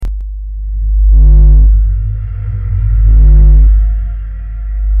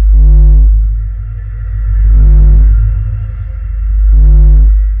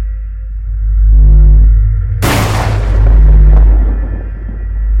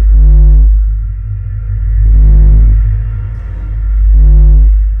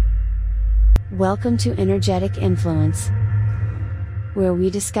Welcome to Energetic Influence, where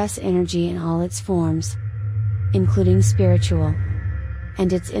we discuss energy in all its forms, including spiritual,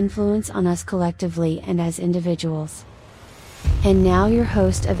 and its influence on us collectively and as individuals. And now your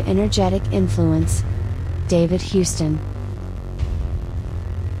host of Energetic Influence, David Houston.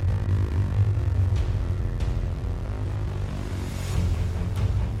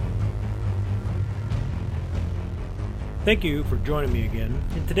 Thank you for joining me again.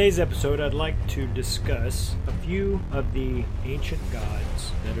 In today's episode, I'd like to discuss a few of the ancient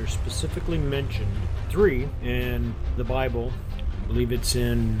gods that are specifically mentioned, 3 in the Bible. I believe it's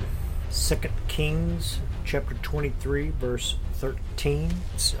in 2 Kings chapter 23, verse 13.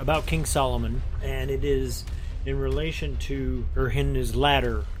 It's about King Solomon, and it is in relation to, or in his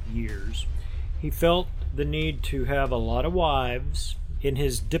latter years. He felt the need to have a lot of wives. In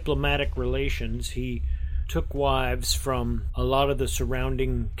his diplomatic relations, he took wives from a lot of the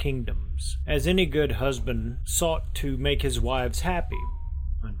surrounding kingdoms. As any good husband sought to make his wives happy,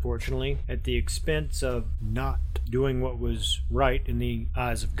 unfortunately, at the expense of not doing what was right in the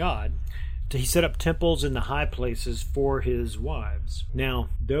eyes of God. He set up temples in the high places for his wives. Now,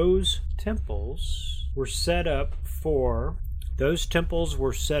 those temples were set up for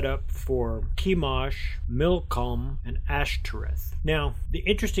Chemosh, Milcom, and Ashtoreth. Now, the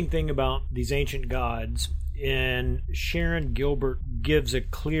interesting thing about these ancient gods, and Sharon Gilbert gives a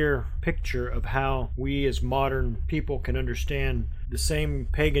clear picture of how we as modern people can understand the same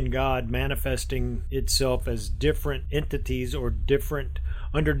pagan god manifesting itself as different entities or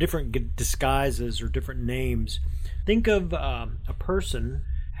under different disguises or different names. Think of a person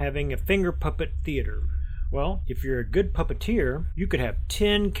having a finger puppet theater. Well, if you're a good puppeteer, you could have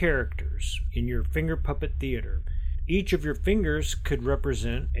 10 characters in your finger puppet theater. Each of your fingers could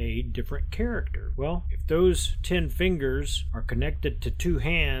represent a different character. Well, if those 10 fingers are connected to 2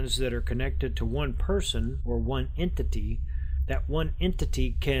 hands that are connected to one person or one entity, that one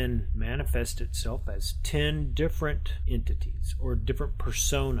entity can manifest itself as 10 different entities or different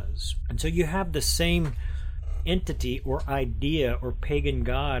personas. And so you have the same entity or idea or pagan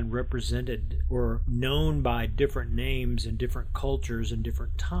god represented or known by different names in different cultures and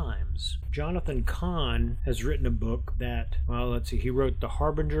different times. Jonathan Cahn has written a book that, he wrote The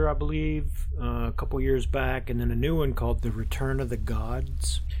Harbinger, I believe, a couple years back, and then a new one called The Return of the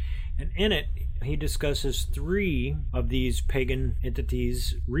Gods. And in it, he discusses 3 of these pagan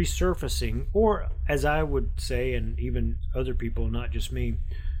entities resurfacing, or as I would say, and even other people, not just me,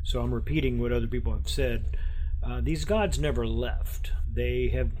 so I'm repeating what other people have said. These gods never left. They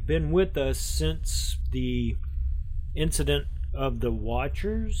have been with us since the incident of the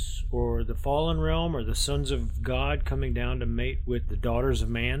Watchers, or the fallen realm, or the sons of God coming down to mate with the daughters of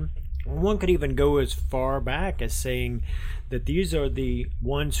man. One could even go as far back as saying that these are the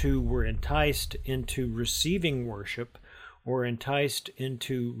ones who were enticed into receiving worship, or enticed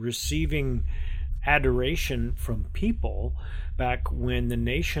into receiving adoration from people back when the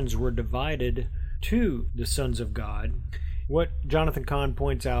nations were divided to the sons of God. What Jonathan Cahn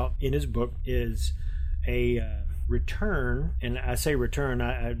points out in his book is a return, and I say return,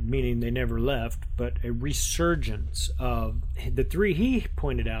 meaning they never left, but a resurgence of the 3 he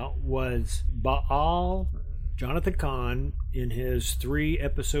pointed out was Baal. Jonathan Cahn, in his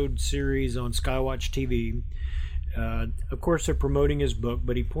 3-episode series on Skywatch TV, of course they're promoting his book,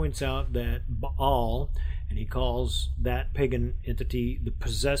 but he points out that Baal, and he calls that pagan entity the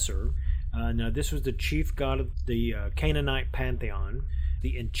possessor. Now, this was the chief god of the Canaanite pantheon,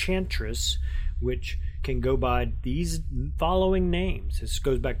 the enchantress, which can go by these following names. This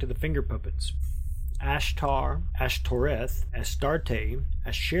goes back to the finger puppets: Ashtar, Ashtoreth, Astarte,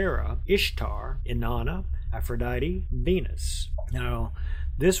 Asherah, Ishtar, Inanna, Aphrodite, Venus. Now,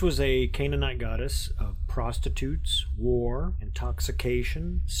 this was a Canaanite goddess of prostitutes, war,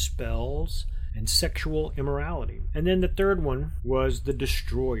 intoxication, spells, and sexual immorality. And then the third one was the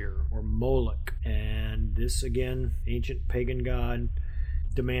destroyer, or Moloch. And this, again, ancient pagan god,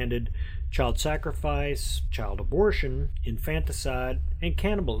 demanded child sacrifice, child abortion, infanticide, and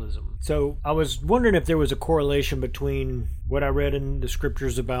cannibalism. So I was wondering if there was a correlation between what I read in the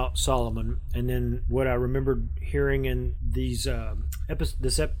scriptures about Solomon and then what I remembered hearing in these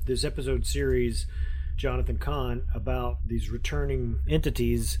this episode series, Jonathan Cahn, about these returning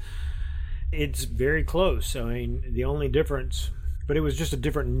entities. It's very close. I mean, the only difference, but it was just a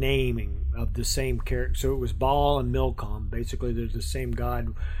different naming of the same character. So it was Baal and Milcom. Basically, there's the same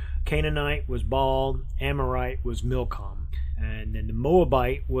god. Canaanite was Baal, Amorite was Milcom, and then the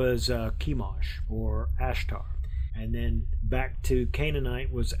Moabite was Chemosh, or Ashtar. And then back to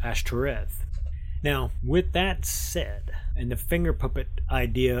Canaanite was Ashtoreth. Now, with that said, and the finger puppet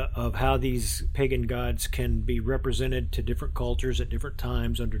idea of how these pagan gods can be represented to different cultures at different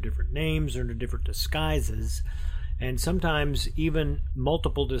times under different names, under different disguises, and sometimes even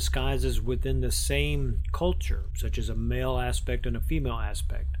multiple disguises within the same culture, such as a male aspect and a female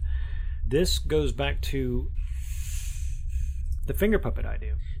aspect. This goes back to the finger puppet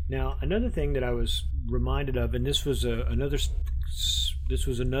idea. Now, another thing that I was reminded of, and this was another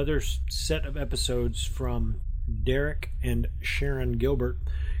set of episodes from Derek and Sharon Gilbert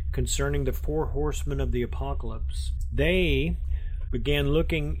concerning the four horsemen of the apocalypse. They began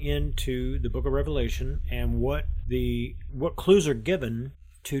looking into the book of Revelation and what clues are given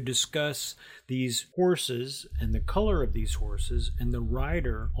to discuss these horses and the color of these horses and the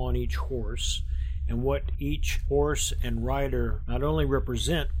rider on each horse, and what each horse and rider not only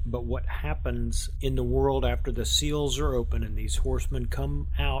represent, but what happens in the world after the seals are open and these horsemen come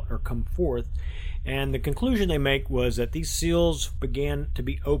out or come forth. And the conclusion they make was that these seals began to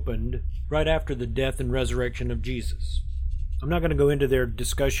be opened right after the death and resurrection of Jesus. I'm not going to go into their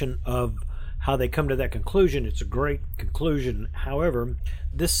discussion of how they come to that conclusion. It's a great conclusion. However,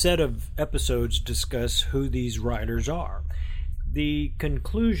 this set of episodes discuss who these riders are. The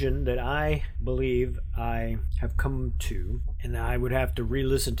conclusion that I believe I have come to, and I would have to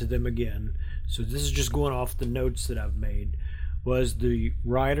re-listen to them again, so this is just going off the notes that I've made, was the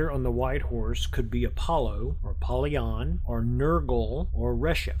rider on the white horse could be Apollo, or Apollyon, or Nergal, or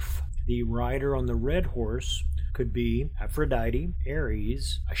Resheph. The rider on the red horse could be Aphrodite,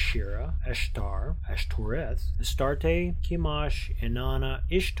 Ares, Asherah, Ashtar, Ashtoreth, Astarte, Chemosh, Inanna,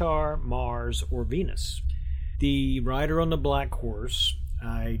 Ishtar, Mars, or Venus. The rider on the black horse,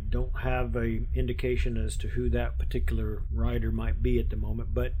 I don't have an indication as to who that particular rider might be at the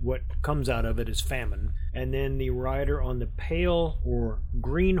moment, but what comes out of it is famine. And then the rider on the pale or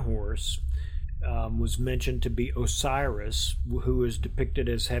green horse was mentioned to be Osiris, who is depicted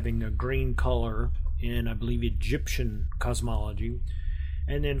as having a green color in, I believe, Egyptian cosmology.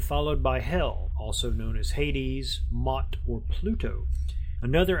 And then followed by Hell, also known as Hades, Mot, or Pluto.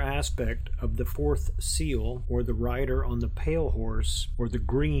 Another aspect of the fourth seal, or the rider on the pale horse, or the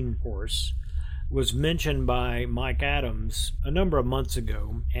green horse, was mentioned by Mike Adams a number of months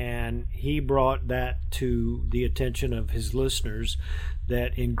ago, and he brought that to the attention of his listeners,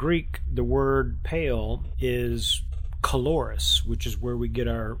 that in Greek the word pale is kaloris, which is where we get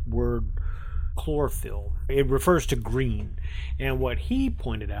our word chlorophyll. It refers to green, and what he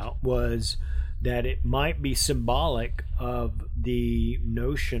pointed out was that it might be symbolic of the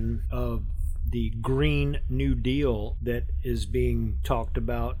notion of the Green New Deal that is being talked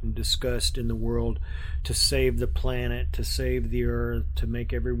about and discussed in the world to save the planet, to save the earth, to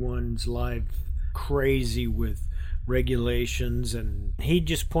make everyone's life crazy with regulations. And he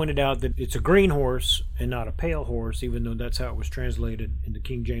just pointed out that it's a green horse and not a pale horse, even though that's how it was translated in the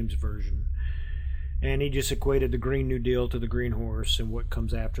King James Version. And he just equated the Green New Deal to the green horse, and what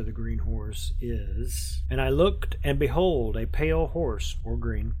comes after the green horse is, "And I looked, and behold, a pale horse," or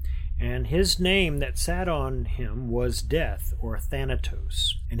green, "and his name that sat on him was Death," or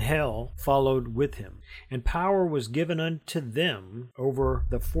Thanatos, "and hell followed with him. And power was given unto them over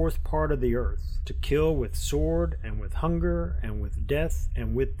the fourth part of the earth, to kill with sword, and with hunger, and with death,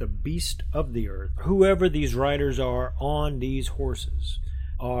 and with the beast of the earth." Whoever these riders are on these horses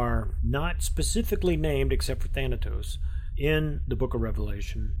are not specifically named, except for Thanatos, in the book of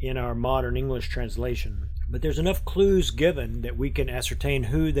Revelation, in our modern English translation. But there's enough clues given that we can ascertain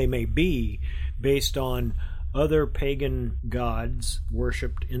who they may be based on other pagan gods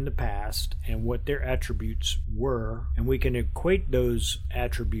worshipped in the past and what their attributes were. And we can equate those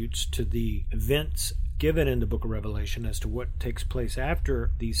attributes to the events given in the book of Revelation as to what takes place after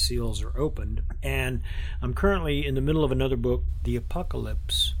these seals are opened. And I'm currently in the middle of another book, The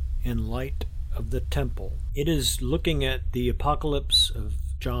Apocalypse in Light of the Temple. It is looking at the Apocalypse of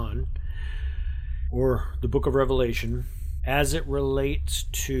John, or the book of Revelation, as it relates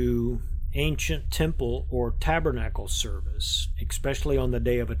to ancient temple or tabernacle service, especially on the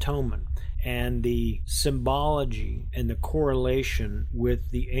Day of Atonement, and the symbology and the correlation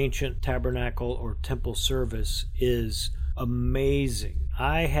with the ancient tabernacle or temple service is amazing.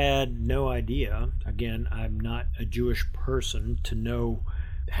 I had no idea, again, I'm not a Jewish person, to know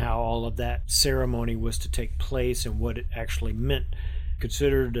how all of that ceremony was to take place and what it actually meant.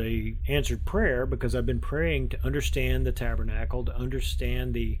 Considered a answered prayer, because I've been praying to understand the tabernacle, to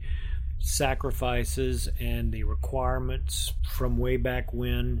understand the sacrifices and the requirements from way back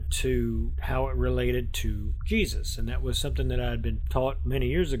when to how it related to Jesus. And that was something that I had been taught many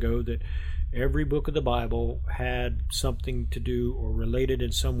years ago, that every book of the Bible had something to do or related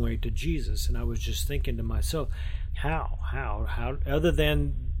in some way to Jesus. And I was just thinking to myself, how, other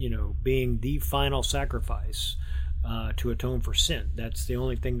than, being the final sacrifice to atone for sin. That's the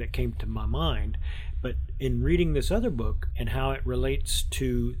only thing that came to my mind. But in reading this other book and how it relates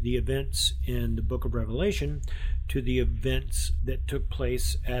to the events in the book of Revelation, to the events that took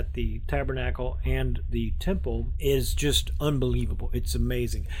place at the tabernacle and the temple, is just unbelievable. It's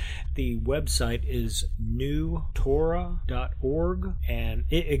amazing. The website is newtorah.org, and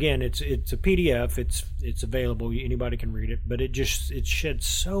it's a PDF. It's available. Anybody can read it, but it sheds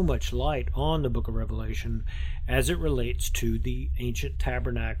so much light on the book of Revelation as it relates to the ancient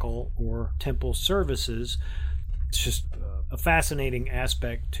tabernacle or temple services. It's just a fascinating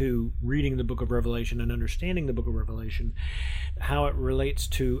aspect to reading the book of Revelation and understanding the book of Revelation, how it relates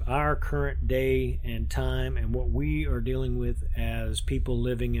to our current day and time and what we are dealing with as people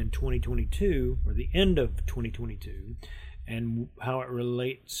living in 2022 or the end of 2022, and how it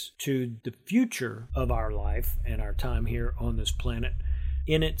relates to the future of our life and our time here on this planet,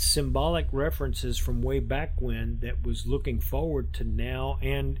 in its symbolic references from way back when that was looking forward to now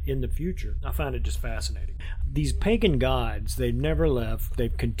and in the future. I find it just fascinating. These pagan gods, they've never left.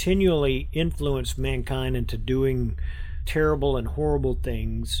 They've continually influenced mankind into doing terrible and horrible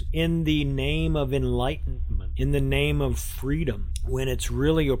things in the name of enlightenment, in the name of freedom, when it's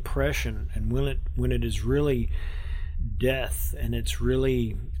really oppression and when it is really death, and it's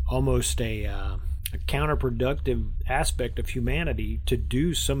really almost a counterproductive aspect of humanity to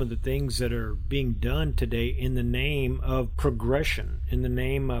do some of the things that are being done today in the name of progression, in the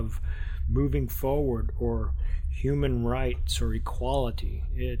name of moving forward or human rights or equality.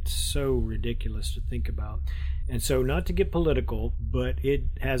 It's so ridiculous to think about. And so, not to get political, but it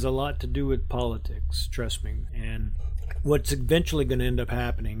has a lot to do with politics, trust me. And what's eventually going to end up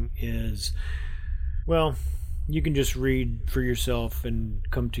happening is, well, you can just read for yourself and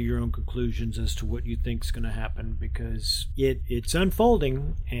come to your own conclusions as to what you think is going to happen, because it's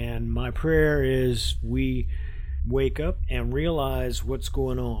unfolding. And my prayer is we wake up and realize what's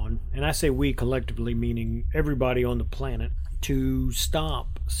going on. And I say we collectively, meaning everybody on the planet, to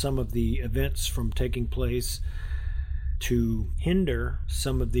stop some of the events from taking place, to hinder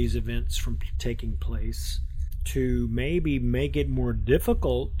some of these events from taking place, to maybe make it more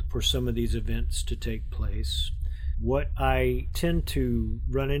difficult for some of these events to take place. What I tend to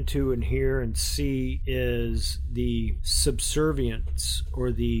run into and hear and see is the subservience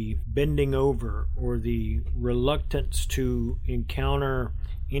or the bending over or the reluctance to encounter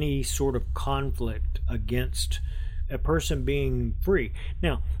any sort of conflict against a person being free.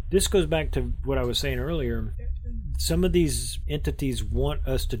 Now, this goes back to what I was saying earlier. Some of these entities want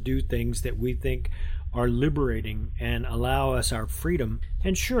us to do things that we think are liberating and allow us our freedom.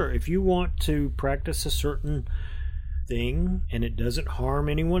 And sure, if you want to practice a certain thing and it doesn't harm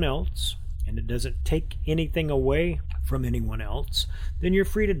anyone else and it doesn't take anything away from anyone else, then you're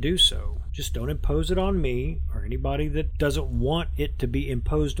free to do so. Just don't impose it on me or anybody that doesn't want it to be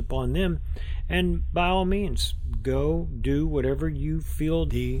imposed upon them. And by all means, go do whatever you feel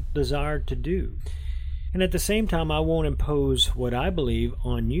the desire to do. And at the same time, I won't impose what I believe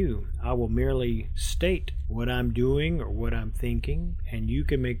on you. I will merely state what I'm doing or what I'm thinking, and you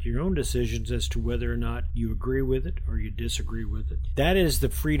can make your own decisions as to whether or not you agree with it or you disagree with it. That is the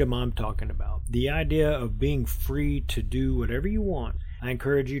freedom I'm talking about. The idea of being free to do whatever you want. I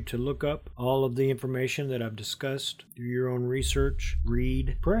encourage you to look up all of the information that I've discussed, do your own research,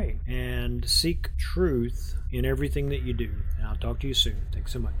 read, pray, and seek truth in everything that you do. And I'll talk to you soon.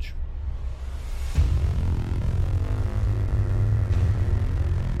 Thanks so much.